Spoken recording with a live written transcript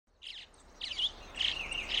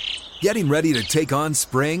Getting ready to take on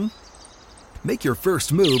spring? Make your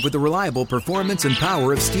first move with the reliable performance and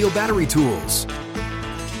power of Steel battery tools.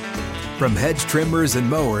 From hedge trimmers and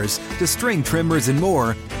mowers to string trimmers and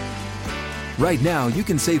more, right now you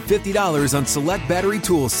can save $50 on select battery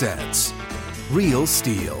tool sets. Real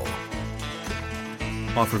Steel.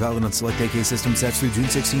 Offer valid on select AK system sets through June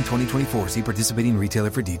 16, 2024. See participating retailer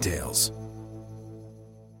for details.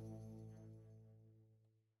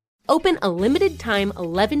 Open a limited-time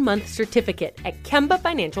 11-month certificate at Kemba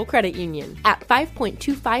Financial Credit Union. At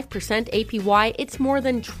 5.25% APY, it's more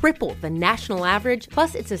than triple the national average,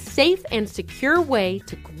 plus it's a safe and secure way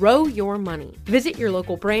to grow your money. Visit your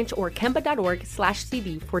local branch or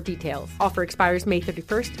kemba.org/CD for details. Offer expires May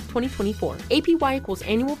 31st, 2024. APY equals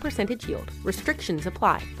annual percentage yield. Restrictions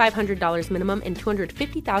apply. $500 minimum and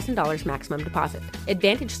 $250,000 maximum deposit.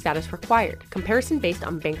 Advantage status required. Comparison based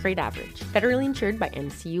on bank rate average. Federally insured by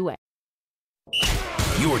NCUA.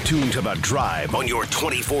 You're tuned to The Drive on your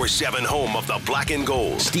 24/7 home of the black and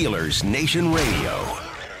gold. Steelers Nation Radio.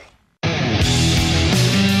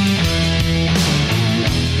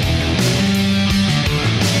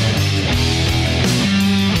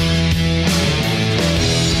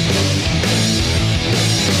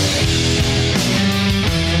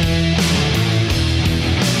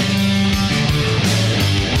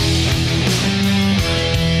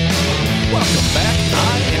 Welcome back.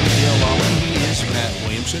 I am Dale Lawler. He is Matt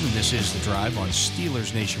Williamson, and this is The Drive on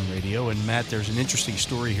Steelers Nation Radio. And Matt, there's an interesting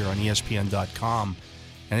story here on ESPN.com.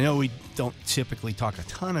 And I know we don't typically talk a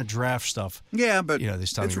ton of draft stuff. Yeah, but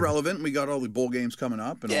this time it's relevant. We got all the bowl games coming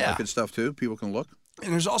up and all that good stuff, too. People can look.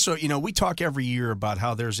 And there's also, we talk every year about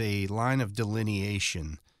how there's a line of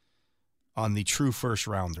delineation on the true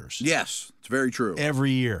first-rounders. Yes, it's very true.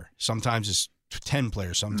 Every year. Sometimes it's 10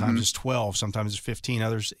 players, sometimes it's 12, sometimes it's 15,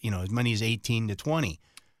 others, as many as 18 to 20.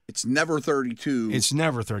 It's never 32. It's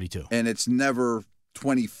never 32. And it's never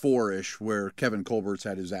 24-ish where Kevin Colbert's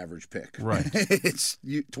had his average pick. Right.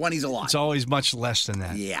 20's a lot. It's always much less than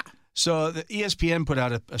that. Yeah. So the ESPN put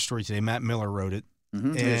out a story today. Matt Miller wrote it.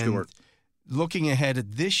 Mm-hmm. That's good work. Looking ahead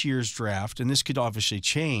at this year's draft, and this could obviously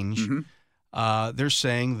change, they're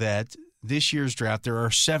saying that this year's draft, there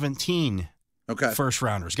are 17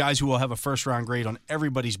 first-rounders, guys who will have a first-round grade on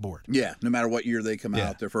everybody's board. Yeah, no matter what year they come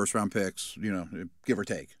out, they're first-round picks, give or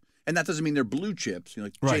take. And that doesn't mean they're blue chips.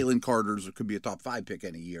 Like Jalen Carter's could be a top 5 pick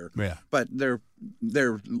any year. Yeah. But they're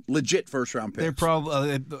legit first-round picks. They're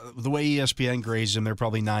probably the way ESPN grades them, they're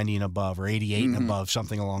probably 90 and above or 88 and above,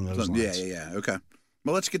 something along those lines. Yeah. Okay.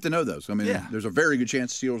 Well, let's get to know those. I mean, there's a very good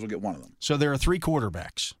chance the Steelers will get one of them. So there are 3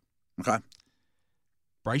 quarterbacks. Okay.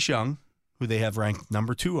 Bryce Young, who they have ranked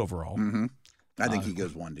number 2 overall. Mm-hmm. I think he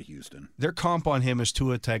goes 1 to Houston. Their comp on him is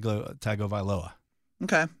Tua Tagovailoa.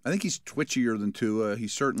 Okay. I think he's twitchier than Tua.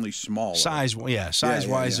 He's certainly smaller.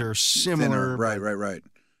 Size-wise, they're similar. Thinner. Right.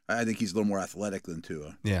 I think he's a little more athletic than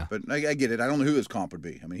Tua. Yeah. But I get it. I don't know who his comp would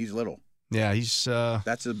be. I mean, he's little. Yeah, he's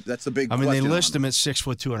that's a big question. I mean, they list him at 6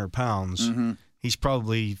 foot 200 pounds. Mm-hmm. He's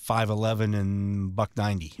probably 5'11" and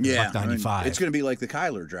 $190. Yeah. $195. I mean, it's going to be like the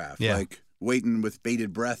Kyler draft. Yeah. Like waiting with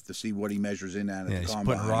bated breath to see what he measures in at the combine. He's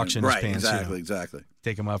putting rocks in his pants. Exactly.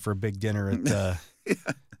 Take him out for a big dinner at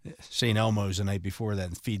St. Elmo's the night before that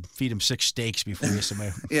and feed him 6 steaks before he has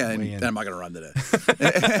to and I'm not going to run today.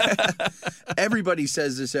 Everybody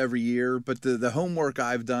says this every year, but the homework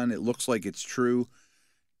I've done, it looks like it's true.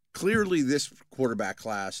 Clearly, this quarterback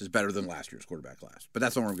class is better than last year's quarterback class, but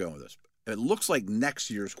that's not where I'm going with this. It looks like next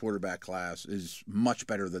year's quarterback class is much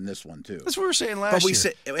better than this one, too. That's what we were saying last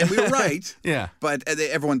year. And we were right. Yeah. But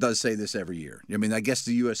everyone does say this every year. I mean, I guess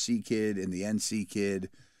the USC kid and the NC kid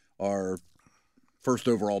are first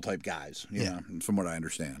overall type guys, you know, from what I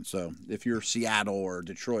understand. So if you're Seattle or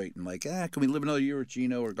Detroit and can we live another year with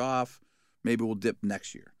Geno or Goff? Maybe we'll dip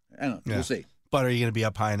next year. I don't know. Yeah. We'll see. But are you going to be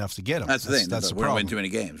up high enough to get him? That's the thing. That's the problem. problem. We're not winning too many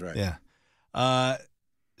games, right? Yeah.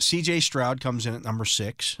 C.J. Stroud comes in at number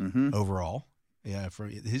 6 overall. Yeah, for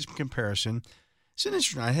his comparison. It's an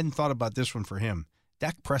interesting. I hadn't thought about this one for him.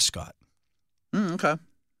 Dak Prescott. Okay.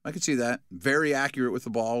 I could see that. Very accurate with the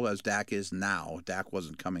ball as Dak is now. Dak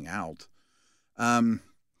wasn't coming out. A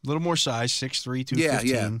little more size, 6'3", 215.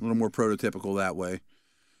 Yeah, a little more prototypical that way.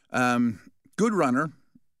 Good runner.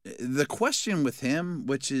 The question with him,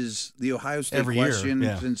 which is the Ohio State question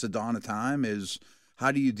since the dawn of time, is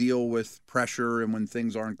how do you deal with pressure and when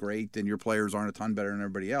things aren't great and your players aren't a ton better than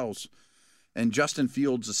everybody else? And Justin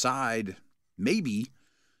Fields aside, maybe.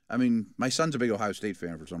 I mean, my son's a big Ohio State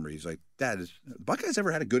fan for some reason. He's like, Dad, has Buckeyes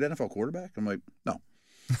ever had a good NFL quarterback? I'm like, no.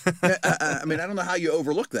 I mean, I don't know how you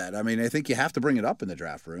overlook that. I mean, I think you have to bring it up in the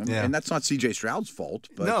draft room. Yeah. And that's not C.J. Stroud's fault.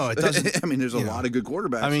 But, no, it doesn't. I mean, there's a lot of good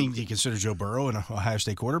quarterbacks. I mean, do you consider Joe Burrow an Ohio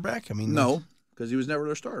State quarterback? I mean, no, because he was never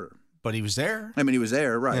their starter. But he was there. I mean, he was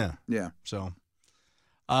there, right? Yeah. So,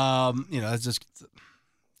 it's just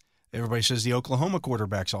everybody says the Oklahoma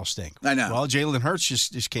quarterbacks all stink. I know. Well, Jalen Hurts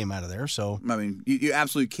just came out of there. So, I mean, you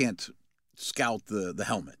absolutely can't scout the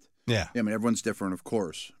helmet. Yeah. I mean, everyone's different, of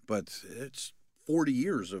course, but it's 40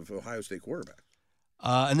 years of Ohio State quarterback.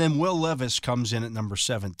 And then Will Levis comes in at number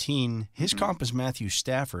 17. His comp is Matthew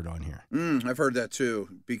Stafford on here. I've heard that too,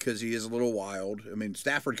 because he is a little wild. I mean,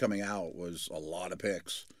 Stafford coming out was a lot of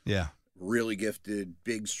picks. Yeah. Really gifted,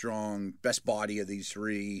 big, strong, best body of these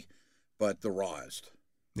three, but the rawest.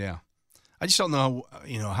 Yeah. I just don't know,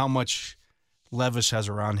 how much Levis has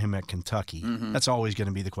around him at Kentucky. That's always going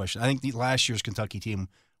to be the question. I think the last year's Kentucky team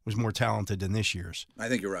was more talented than this year's. I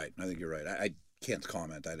think you're right. I can't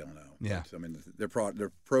comment. I don't know. Yeah. But, I mean, their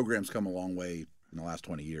programs come a long way in the last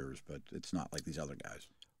 20 years, but it's not like these other guys.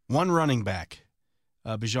 One running back,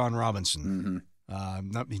 Bijan Robinson,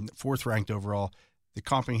 not fourth ranked overall. They're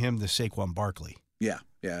comping him to Saquon Barkley. Yeah.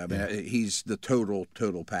 I mean, he's the total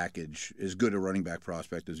package. As good a running back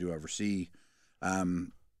prospect as you ever see.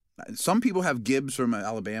 Some people have Gibbs from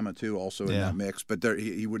Alabama too, also in that mix, but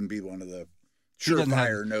he wouldn't be one of the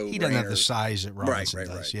surefire no-brainers. He doesn't have the size that Robinson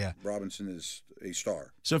does. Right. Yeah, Robinson is a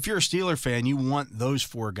star. So if you're a Steeler fan, you want those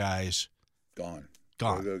four guys gone.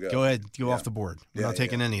 Go ahead, go off the board. We're not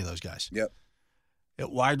taking any of those guys. Yep.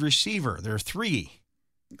 At wide receiver, there are three.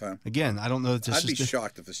 Okay. Again, I don't know that I'd be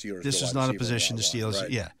shocked if the Steelers. This is not a position the Steelers. Right.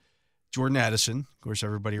 Yeah. Jordan Addison, of course,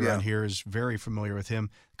 everybody around here is very familiar with him.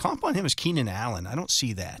 Comp on him is Keenan Allen. I don't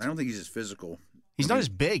see that. I don't think he's as physical. He's not as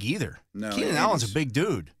big either. No, Keenan Allen's a big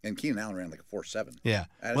dude. And Keenan Allen ran like a 4.7. Yeah.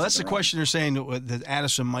 Well, that's the question they're saying, that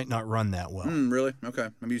Addison might not run that well. Really? Okay.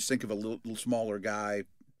 I mean, you just think of a little smaller guy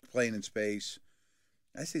playing in space.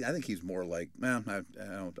 I think he's more like. I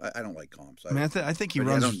don't like comps. I think he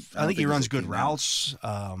runs. I think he runs good routes.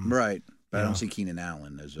 Right. But I don't see Keenan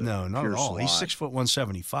Allen as a not at all. Slot. He's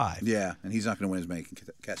 6'175". Yeah, and he's not going to win as many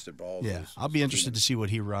contested balls. Yeah, I'll be interested to see what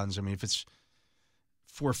he runs. I mean, if it's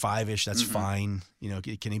 4.5-ish, that's fine.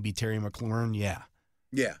 Can he be Terry McLaurin? Yeah.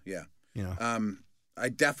 I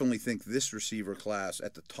definitely think this receiver class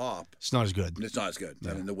at the top. It's not as good. It's not as good.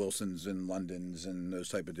 Yeah. I mean, the Wilsons and Londons and those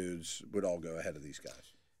type of dudes would all go ahead of these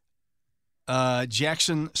guys.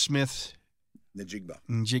 Jackson Smith.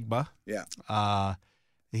 Njigba. Yeah.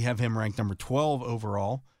 They have him ranked number 12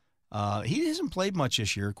 overall. He hasn't played much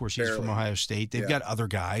this year. Of course, he's from Ohio State. They've got other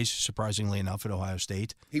guys, surprisingly enough, at Ohio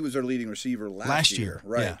State. He was their leading receiver last year.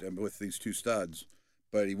 Right, yeah. With these two studs.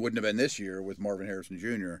 But he wouldn't have been this year with Marvin Harrison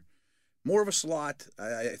Jr. More of a slot.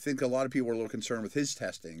 I think a lot of people are a little concerned with his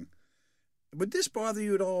testing. Would this bother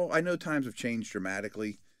you at all? I know times have changed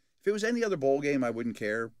dramatically. If it was any other bowl game, I wouldn't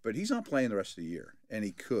care. But he's not playing the rest of the year, and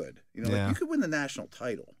he could. You could win the national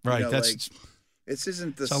title. Right, this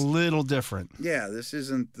isn't this. It's a little different. Yeah, this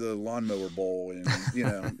isn't the Lawnmower Bowl, and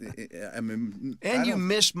I mean, and you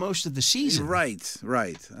missed most of the season.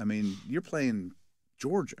 Right. I mean, you're playing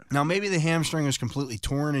Georgia. Now, maybe the hamstring is completely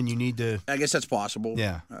torn, and you need to. I guess that's possible.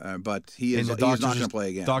 Yeah, but he's not going to play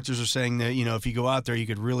again. Doctors are saying that if you go out there, you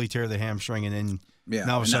could really tear the hamstring, and then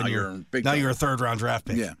now all of a sudden you're a third-round draft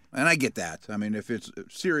pick. Yeah, and I get that. I mean, if it's a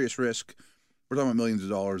serious risk, we're talking about millions of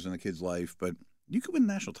dollars in a kid's life, but you could win a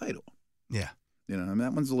national title. Yeah. I mean,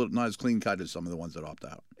 that one's not as clean cut as some of the ones that opt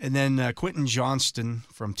out. And then Quentin Johnston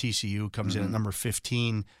from TCU comes in at number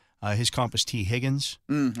 15. His comp is T. Higgins.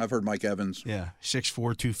 I've heard Mike Evans. Yeah, 6'4",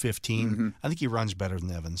 215. I think he runs better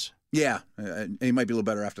than Evans. Yeah, he might be a little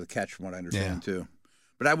better after the catch, from what I understand, too.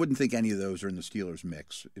 But I wouldn't think any of those are in the Steelers'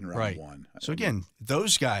 mix in round one. So, again,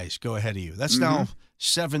 those guys go ahead of you. That's now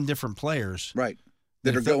 7 different players. Right.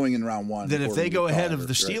 That are going in round one. That if they go ahead of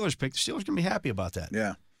the Steelers pick, the Steelers are going to be happy about that.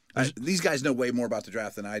 Yeah. These guys know way more about the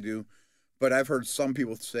draft than I do, but I've heard some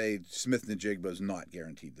people say Smith-Njigba is not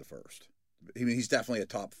guaranteed the first. I mean, he's definitely a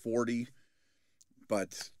top 40,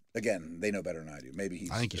 but again, they know better than I do. Maybe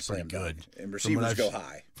I think he's pretty good. And receivers go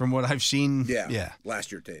high. From what I've seen,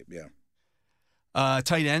 last year tape, yeah.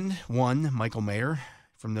 Tight end 1, Michael Mayer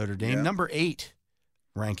from Notre Dame, Yeah. number 8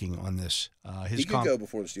 ranking on this. He could go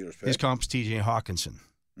before the Steelers pick. His comp's T.J. Hawkinson.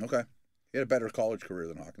 Okay. He had a better college career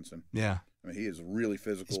than Hawkinson. Yeah. I mean, he is really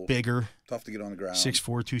physical. He's bigger. Tough to get on the ground. 6'4",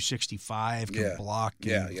 265, can block,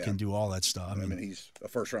 can do all that stuff. I mean, he's a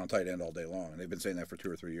first-round tight end all day long, and they've been saying that for 2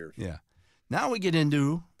 or 3 years. Yeah. Now we get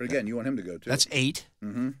into... But again, you want him to go, too. That's 8.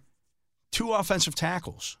 2 offensive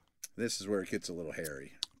tackles. This is where it gets a little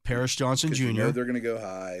hairy. Paris Johnson Jr. They're going to go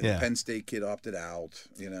high. The Penn State kid opted out,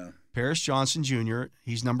 Paris Johnson Jr.,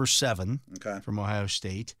 he's number 7 from Ohio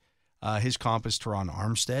State. His comp is Teron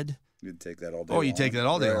Armstead. You'd take that all day. Oh, you take that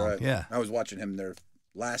all day long. Yeah. I was watching him their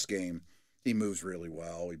last game. He moves really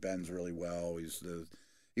well. He bends really well.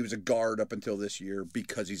 He was a guard up until this year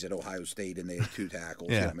because he's at Ohio State and they had 2 tackles.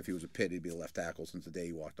 Yeah. If he was a Pitt, he'd be a left tackle since the day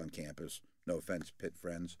he walked on campus. No offense, Pitt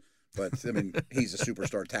friends. But, I mean, he's a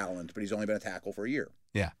superstar talent, but he's only been a tackle for a year.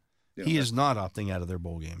 Yeah. He is not opting out of their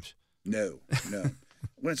bowl games. No.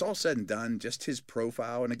 When it's all said and done, just his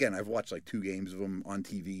profile, and again, I've watched like 2 games of him on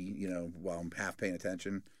TV, while I'm half paying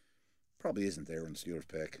attention, probably isn't there in the Steelers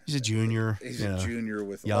pick. He's a junior. He's a junior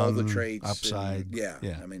with young, all the traits. Upside. Yeah.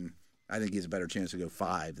 I mean, I think he has a better chance to go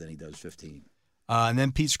 5 than he does 15. And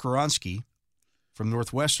then Pete Skoronski from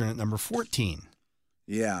Northwestern at number 14.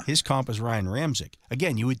 Yeah. His comp is Ryan Ramczyk.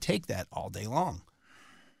 Again, you would take that all day long.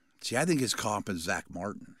 See, I think his comp is Zach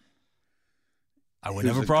Martin. I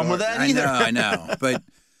wouldn't have a problem with that either. I know. But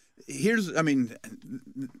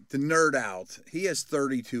to nerd out, he has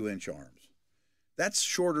 32-inch arms. That's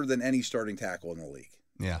shorter than any starting tackle in the league.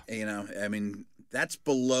 Yeah. I mean, that's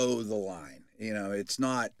below the line. It's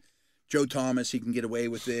not Joe Thomas, he can get away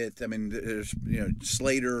with it. I mean, there's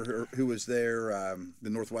Slater, who was there, the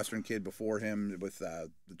Northwestern kid before him with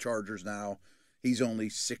the Chargers now. He's only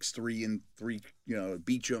 6'3" and 3,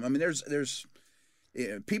 Beachum. I mean, there's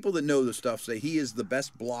people that know the stuff say he is the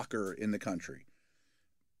best blocker in the country.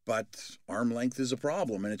 But arm length is a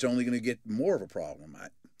problem, and it's only going to get more of a problem.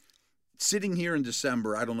 Sitting here in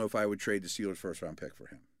December, I don't know if I would trade the Steelers' first-round pick for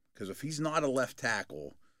him. Because if he's not a left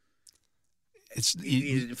tackle,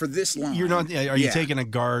 for this line, you're not. Are you taking a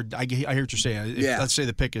guard? I hear what you're saying. Let's say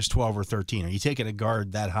the pick is 12 or 13. Are you taking a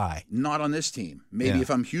guard that high? Not on this team. Maybe if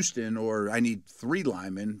I'm Houston or I need 3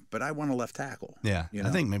 linemen, but I want a left tackle. Yeah, I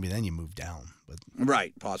think maybe then you move down. But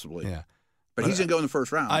right, possibly. Yeah. But he's going to go in the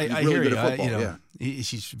first round. I really hear good you. at football.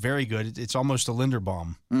 He's very good. It's almost a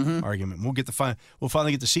Linderbaum argument. We'll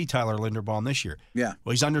finally get to see Tyler Linderbaum this year. Yeah.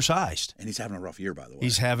 Well, he's undersized. And he's having a rough year, by the way.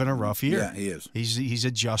 He's having a rough year. Yeah, he is. He's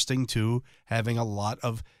adjusting to having a lot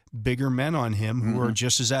of bigger men on him who are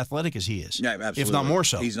just as athletic as he is. Yeah, absolutely. If not more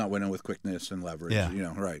so. He's not winning with quickness and leverage.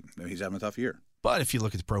 Yeah. Right. He's having a tough year. But if you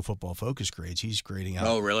look at the Pro Football Focus grades, he's grading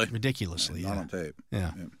out ridiculously. Not on tape.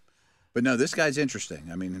 Yeah. But no, this guy's interesting.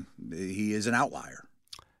 I mean, he is an outlier.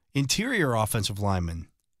 Interior offensive lineman,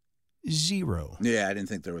 0. Yeah, I didn't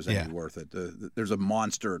think there was any worth it. There's a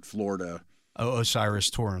monster at Florida. Osiris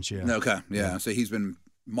Torrance, yeah. Okay, yeah. So he's been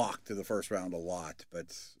mocked to the first round a lot,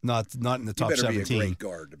 but not in the top 17. He better be a great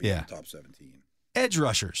guard to be in the top 17. Edge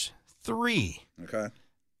rushers, 3. Okay.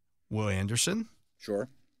 Will Anderson. Sure.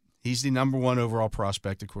 He's the number 1 overall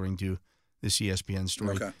prospect according to this ESPN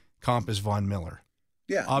story. Okay. Comp is Von Miller.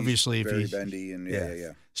 Yeah. Obviously, he's very bendy and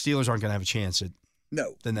yeah. Steelers aren't going to have a chance at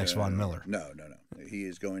the next Von Miller. No. He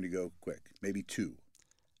is going to go quick. Maybe 2.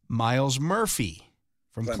 Miles Murphy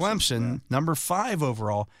from Clemson, number 5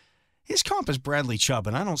 overall. His comp is Bradley Chubb,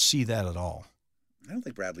 and I don't see that at all. I don't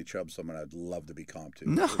think Bradley Chubb's someone I'd love to be comped to.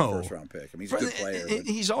 No. First-round pick. I mean, he's a good player.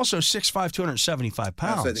 He's also 6'5", 275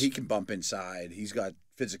 pounds. So he can bump inside. He's got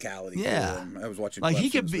physicality. Yeah. To him. I was watching. Like he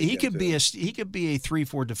could be a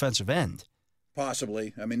 3-4 defensive end.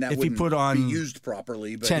 Possibly. I mean, that if wouldn't he put on be used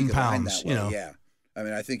properly. But 10 he could line pounds, that way. Yeah. I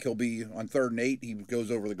mean, I think he'll be on 3rd and 8. He goes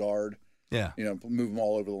over the guard. Yeah. Move him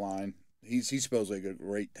all over the line. He's supposedly a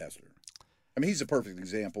great tester. I mean, he's a perfect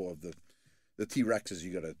example of the T-Rexes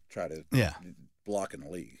you got to try to block in the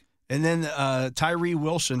league. And then Tyree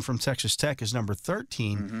Wilson from Texas Tech is number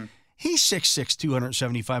 13. Mm-hmm. He's 6'6",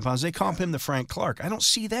 275 pounds. They comp him to Frank Clark. I don't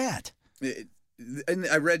see that. And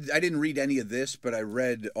I didn't read any of this, but I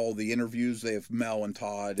read all the interviews. They have Mel and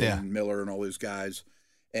Todd and Miller and all those guys.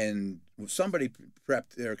 And somebody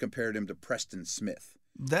compared him to Preston Smith.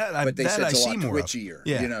 But they said it's a lot twitchier.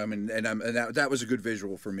 Yeah. I mean, and that was a good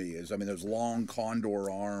visual for me. Those long condor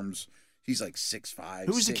arms. He's like 6'5".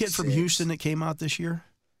 Who was the kid from Houston that came out this year?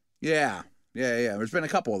 Yeah. There's been a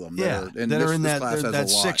couple of them. That are in that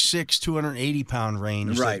 6'6", 280-pound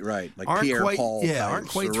range. Right. Like Pierre Paul. Yeah, aren't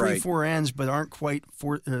quite 3-4 ends, but aren't quite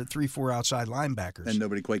 3-4 outside linebackers. And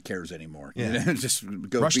nobody quite cares anymore. Yeah. Just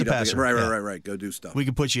go rush beat the up passer. Right. Go do stuff. We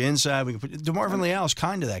could put you inside. We could put DeMarvin Leal is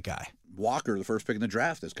kind of that guy. Walker, the first pick in the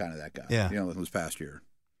draft, is kind of that guy. Yeah. This past year.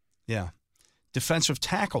 Yeah. Defensive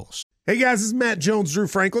tackles. Hey guys, this is Matt Jones, Drew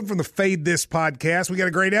Franklin from the Fade This podcast. We got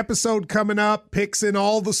a great episode coming up, picks in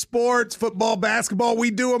all the sports, football, basketball, we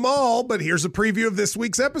do them all, but here's a preview of this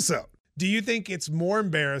week's episode. Do you think it's more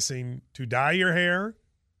embarrassing to dye your hair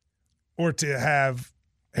or to have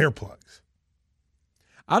hair plugs?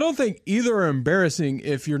 I don't think either are embarrassing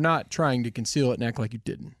if you're not trying to conceal it and act like you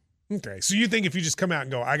didn't. Okay, so you think if you just come out and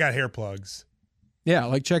go, I got hair plugs, Yeah,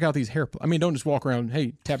 like check out these hair. I mean, don't just walk around,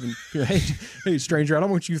 hey, tapping, hey, stranger, I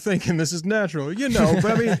don't want you thinking this is natural. But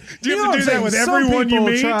I mean, do you have to do that with everyone you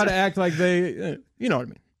meet? Try to act like they, you know what I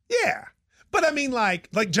mean? Yeah. But I mean, like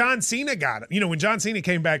John Cena got it. When John Cena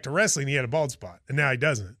came back to wrestling, he had a bald spot, and now he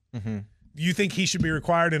doesn't. Mm-hmm. You think he should be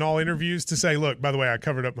required in all interviews to say, look, by the way, I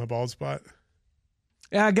covered up my bald spot?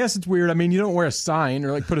 Yeah, I guess it's weird. I mean, you don't wear a sign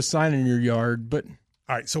or put a sign in your yard, but.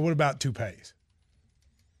 All right, so what about toupees?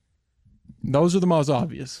 Those are the most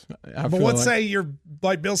obvious. But let's say you're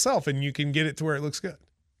like Bill Self and you can get it to where it looks good.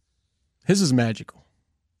 His is magical.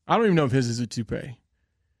 I don't even know if his is a toupee.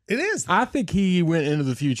 It is. I think he went into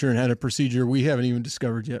the future and had a procedure we haven't even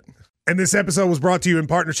discovered yet. And this episode was brought to you in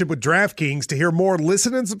partnership with DraftKings. To hear more,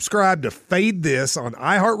 listen and subscribe to Fade This on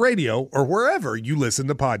iHeartRadio or wherever you listen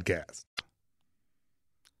to podcasts.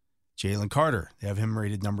 Jalen Carter, they have him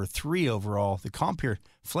rated number 3 overall. The comp here,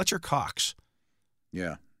 Fletcher Cox.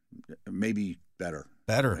 Yeah. Maybe better.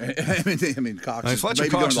 Better. I mean, Cox. Fletcher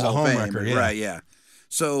Cox is a home record, yeah. Right? Yeah.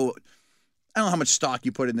 So I don't know how much stock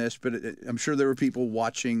you put in this, but I'm sure there were people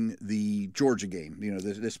watching the Georgia game.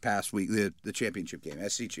 This past week, the championship game,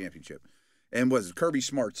 SC championship, and was Kirby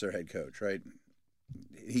Smart's their head coach, right?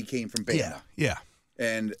 He came from Bama. Yeah.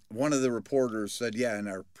 And one of the reporters said, "Yeah, in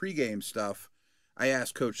our pregame stuff, I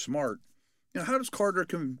asked Coach Smart, how does Carter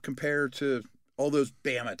compare to all those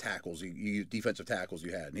Bama tackles, you defensive tackles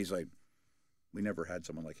you had?" And he's like, "We never had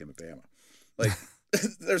someone like him at Bama. Like,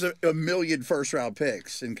 there's a million first-round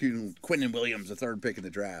picks, including Quinnen Williams, the 3rd pick in the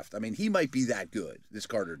draft. I mean, he might be that good, this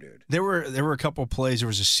Carter dude." There were a couple of plays. There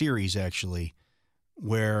was a series, actually,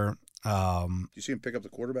 where do you see him pick up the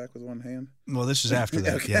quarterback with one hand? Well, this is after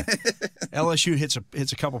that, okay. Yeah. LSU hits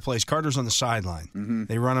a couple plays. Carter's on the sideline. Mm-hmm.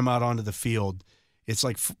 They run him out onto the field. It's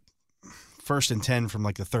like 1st and 10 from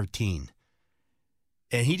like the 13.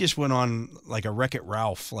 And he just went on like a Wreck-It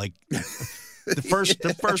Ralph. Like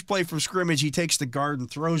the first play from scrimmage, he takes the guard and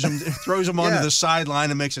throws him onto the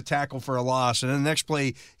sideline and makes a tackle for a loss. And then the next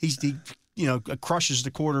play, he crushes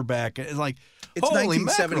the quarterback. It's like, it's holy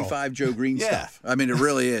 1975 mackerel. Joe Green stuff. I mean, it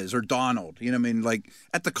really is. Or Donald. Like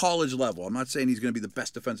at the college level. I'm not saying he's going to be the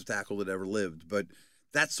best defensive tackle that ever lived, but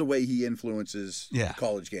that's the way he influences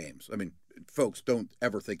college games. I mean, folks, don't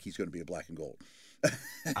ever think he's going to be a black and gold.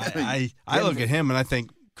 I look at him and I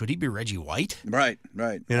think, could he be Reggie White? Right.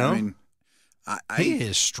 I mean, he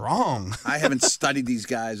is strong. I haven't studied these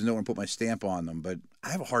guys and don't want to put my stamp on them, but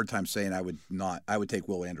I have a hard time saying I would take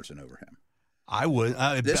Will Anderson over him. I would.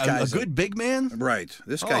 This guy's a good big man? Right.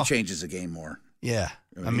 This guy changes the game more. Yeah.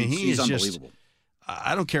 I mean he's unbelievable.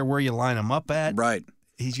 I don't care where you line him up at. Right.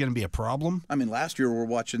 He's going to be a problem. I mean, last year we were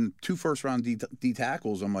watching 2 first-round D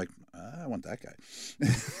tackles. I'm like, I want that guy.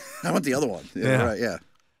 I want the other one. Yeah. Right,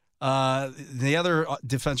 yeah. The other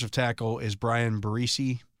defensive tackle is Brian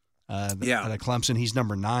Barisi out of Clemson. He's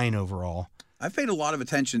number 9 overall. I've paid a lot of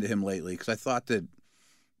attention to him lately because I thought that a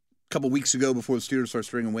couple weeks ago before the Steelers started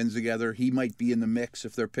stringing wins together, he might be in the mix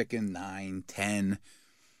if they're picking 9, 10.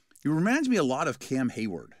 He reminds me a lot of Cam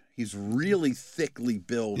Hayward. He's really thickly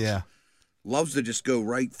built. Yeah. Loves to just go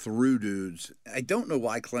right through dudes. I don't know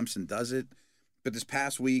why Clemson does it, but this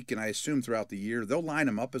past week, and I assume throughout the year, they'll line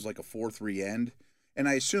him up as like a 4-3 end. And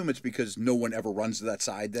I assume it's because no one ever runs to that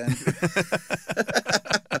side then.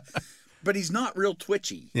 But he's not real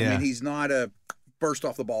twitchy. Yeah. I mean, he's not a burst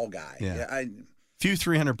off the ball guy. Yeah. Few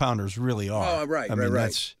 300-pounders really are. Oh, right,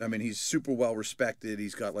 right. I mean, he's super well respected.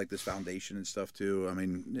 He's got like this foundation and stuff too. I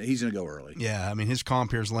mean, he's going to go early. Yeah, I mean, his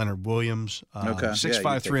comp here is Leonard Williams.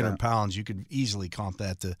 6'5", 300 pounds. You could easily comp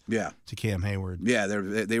that to Cam Hayward. Yeah,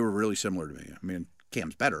 they were really similar to me. I mean,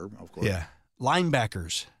 Cam's better, of course. Yeah.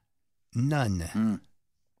 Linebackers, none.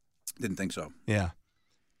 Didn't think so. Yeah.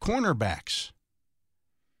 Cornerbacks,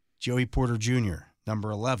 Joey Porter Jr.,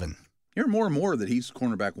 number 11. You hear more and more that he's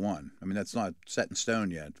cornerback 1. I mean, that's not set in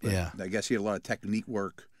stone yet. But yeah. I guess he had a lot of technique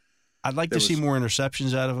work. I'd like to see more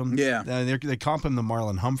interceptions out of him. Yeah. They comp him to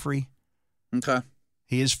Marlon Humphrey. Okay.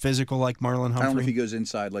 He is physical like Marlon Humphrey. I don't know if he goes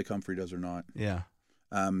inside like Humphrey does or not. Yeah.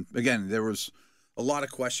 Again, there was a lot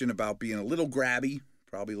of question about being a little grabby,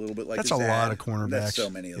 probably a little bit like that's his a dad. lot of cornerbacks. That's so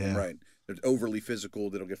many of them, right? They're overly physical.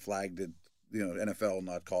 That'll get flagged at NFL,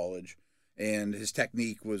 not college. And his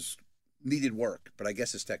technique needed work, but I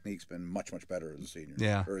guess his technique's been much, much better as a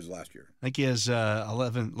senior or as last year. I think he has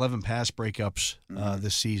 11 pass breakups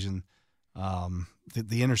this season.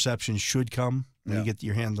 The interception should come when you get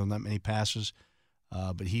your hands on that many passes.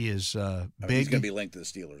 But he is big. He's going to be linked to the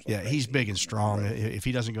Steelers. Yeah, he's big and strong. Right. If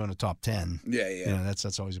he doesn't go in the top 10,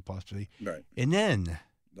 that's always a possibility. Right. And then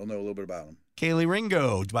they'll know a little bit about him. Kaylee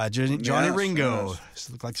Ringo by Johnny Ringo.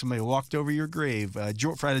 Yes. Looked like somebody walked over your grave. Out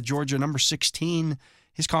of Georgia, number 16.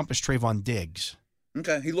 His comp is Trayvon Diggs.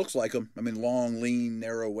 Okay, he looks like him. I mean, long, lean,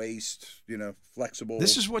 narrow waist, flexible.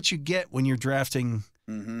 This is what you get when you're drafting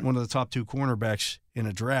one of the top 2 cornerbacks in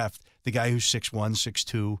a draft. The guy who's 6'1",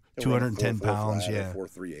 6'2", 210 pounds. Yeah.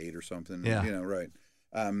 4.38 or something. Yeah. Right.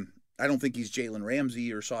 I don't think he's Jalen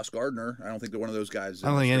Ramsey or Sauce Gardner. I don't think they're one of those guys. I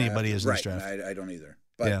don't think anybody is in this draft. I don't either.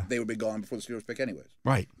 But they would be gone before the Steelers pick anyways.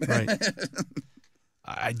 Right.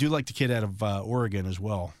 I do like the kid out of Oregon as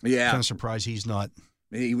well. Yeah. Kind of surprised he's not.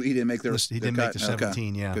 He didn't make their He didn't make the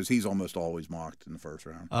 17, yeah. Because he's almost always mocked in the first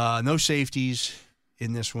round. No safeties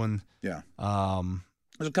in this one. Yeah.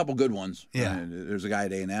 There's a couple good ones. Yeah. There's a guy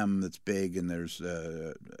at A&M that's big, and there's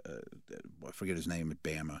I forget his name at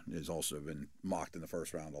Bama, has also been mocked in the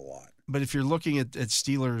first round a lot. But if you're looking at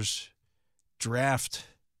Steelers draft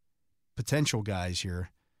potential guys here,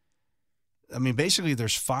 I mean, basically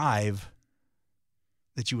there's 5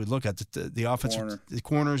 that you would look at: the offensive, the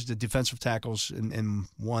corners, the defensive tackles, and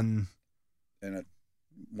one. And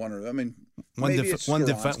one maybe maybe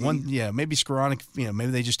Skoranek.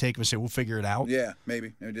 Maybe they just take him and say, "We'll figure it out." Yeah,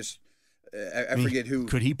 maybe. I forget who.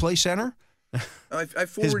 Could he play center?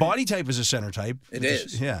 His body type is a center type. It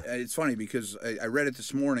is. Yeah. It's funny because I read it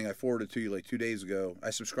this morning. I forwarded it to you like 2 days ago. I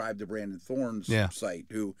subscribed to Brandon Thorne's site,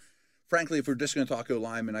 who, frankly, if we're just going to talk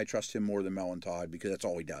O-lineman, I trust him more than Mel and Todd because that's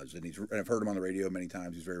all he does. And I've heard him on the radio many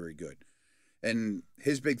times. He's very, very good. And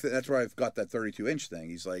his big thing, that's where I've got that 32-inch thing.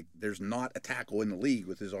 He's like, there's not a tackle in the league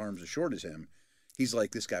with his arms as short as him. He's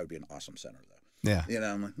like, this guy would be an awesome center, though. Yeah.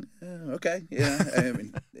 I'm like, okay. Yeah. I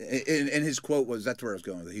mean, and his quote was, that's where I was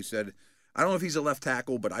going with it. He said, I don't know if he's a left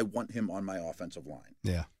tackle, but I want him on my offensive line.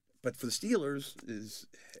 Yeah. But for the Steelers,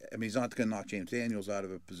 he's not going to knock James Daniels out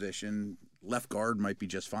of a position. Left guard might be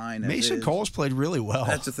just fine. Mason Cole's played really well.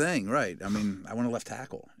 That's the thing, right? I mean, I want a left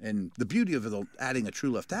tackle. And the beauty of adding a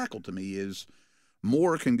true left tackle to me is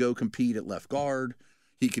Moore can go compete at left guard.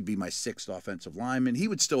 He could be my 6th offensive lineman. He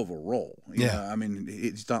would still have a role. You know? I mean,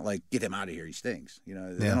 it's not like, get him out of here, he stinks.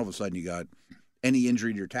 Then all of a sudden you got any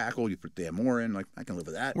injury to your tackle, you put Dan Moore in. Like, I can live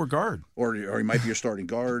with that. Or guard. Or he might be your starting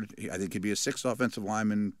guard. I think he'd be a 6th offensive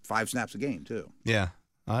lineman, 5 snaps a game, too. Yeah.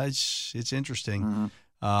 It's interesting.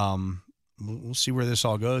 Mm-hmm. We'll see where this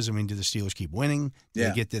all goes. I mean, do the Steelers keep winning?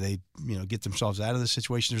 Do they get themselves out of this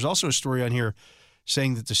situation? There's also a story on here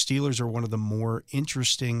saying that the Steelers are one of the more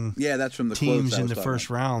interesting that's from the teams in the first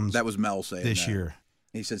round. That was Mel saying this year.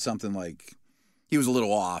 He said something like, he was a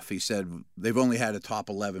little off. He said they've only had a top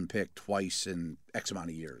 11 pick twice in X amount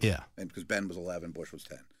of years. Yeah. And because Ben was 11, Bush was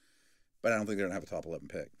 10. But I don't think they're going to have a top 11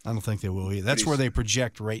 pick. I don't think they will either. That's where they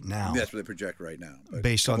project right now. That's where they project right now.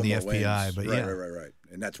 Based on the FPI. But right.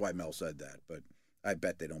 And that's why Mel said that. But I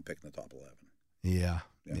bet they don't pick in the top 11. Yeah.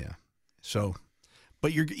 So,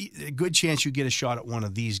 but you're a good chance you get a shot at one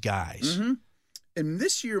of these guys. Mm-hmm. And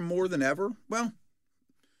this year more than ever, well,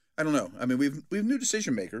 I don't know. I mean, we've new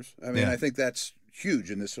decision makers. I mean, I think that's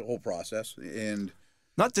huge in this whole process. And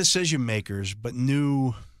not decision makers, but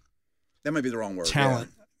new. That might be the wrong word.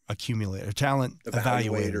 Talent. Accumulator, talent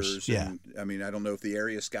evaluators. And, I mean, I don't know if the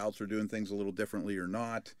area scouts are doing things a little differently or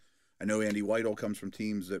not. I know Andy Whitehall comes from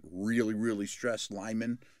teams that really, really stress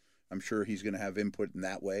linemen. I'm sure he's going to have input in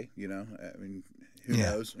that way. I mean, who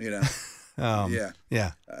knows? Yeah.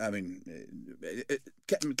 I mean,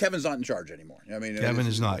 Kevin's not in charge anymore. I mean, Kevin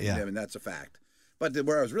is not. Yeah. I mean, that's a fact. But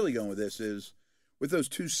where I was really going with this is, with those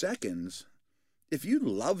 2 seconds, if you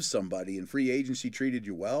love somebody and free agency treated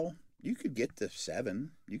you well, you could get to 7,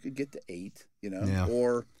 you could get to 8,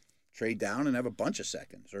 or trade down and have a bunch of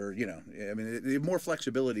seconds, or I mean, they have more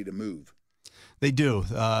flexibility to move. They do,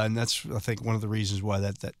 and that's I think one of the reasons why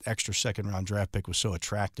that extra 2nd round draft pick was so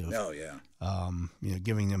attractive. Oh yeah,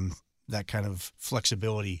 giving them that kind of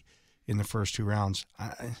flexibility in the first 2 rounds.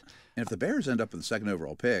 And if the Bears end up with the 2nd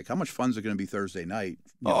overall pick, how much fun is it going to be Thursday night?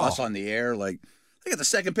 Us on the air, like they got the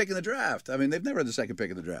 2nd pick in the draft. I mean, they've never had the 2nd pick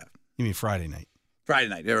in the draft. You mean Friday night? Friday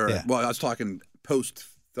night. Yeah. Well, I was talking post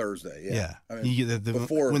Thursday. Yeah. I mean, you get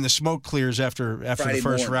before, when the smoke clears after Friday the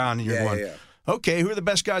first morning. round, and you're going, okay, who are the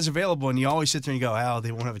best guys available? And you always sit there and you go,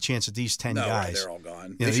 they won't have a chance at these 10 guys. They're all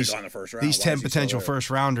gone. They should have gone the first round. These 10 potential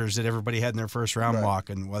first rounders that everybody had in their first round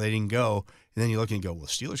mock, and they didn't go. And then you look and you go, well,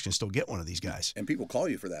 Steelers can still get one of these guys. And people call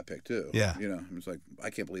you for that pick too. Yeah. It's like,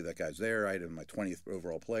 I can't believe that guy's there. I had him my 20th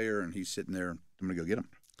overall player, and he's sitting there. I'm going to go get him.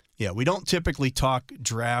 Yeah, we don't typically talk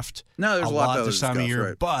draft there's a lot this time of year,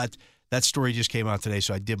 right. But that story just came out today,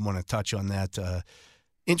 so I did want to touch on that.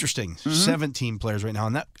 Interesting, 17 players right now,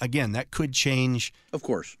 and that could change. Of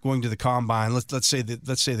course, going to the combine. Let's say the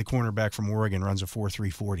cornerback from Oregon runs a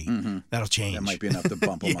 4.3 40. That'll change. That might be enough to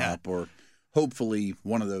bump him up, or hopefully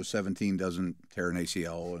one of those 17 doesn't tear an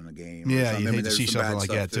ACL in the game. Yeah, you hate to see something like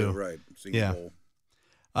that too. Right.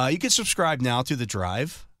 You can subscribe now to The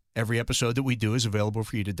Drive. Every episode that we do is available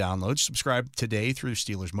for you to download. Subscribe today through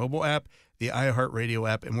Steelers mobile app, the iHeartRadio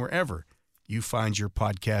app, and wherever you find your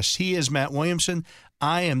podcasts. He is Matt Williamson.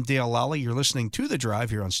 I am Dale Lally. You're listening to The Drive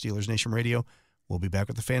here on Steelers Nation Radio. We'll be back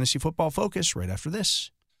with the Fantasy Football Focus right after this.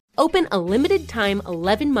 Open a limited-time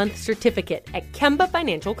 11-month certificate at Kemba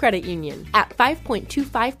Financial Credit Union. At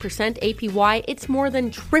 5.25% APY, it's more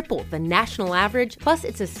than triple the national average, plus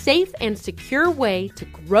it's a safe and secure way to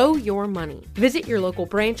grow your money. Visit your local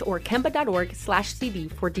branch or kemba.org/CD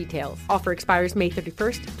for details. Offer expires May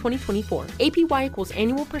 31st, 2024. APY equals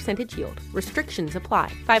annual percentage yield. Restrictions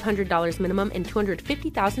apply. $500 minimum and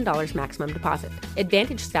 $250,000 maximum deposit.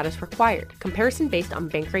 Advantage status required. Comparison based on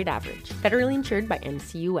bank rate average. Federally insured by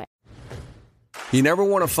NCUA. You never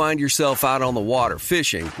want to find yourself out on the water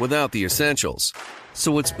fishing without the essentials.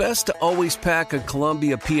 So it's best to always pack a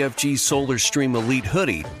Columbia PFG Solar Stream Elite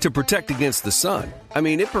hoodie to protect against the sun. I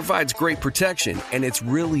mean, it provides great protection, and it's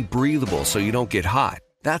really breathable so you don't get hot.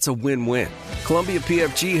 That's a win-win. Columbia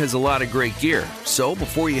PFG has a lot of great gear, so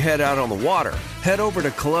before you head out on the water, head over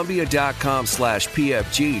to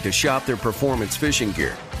Columbia.com/PFG to shop their performance fishing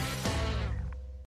gear.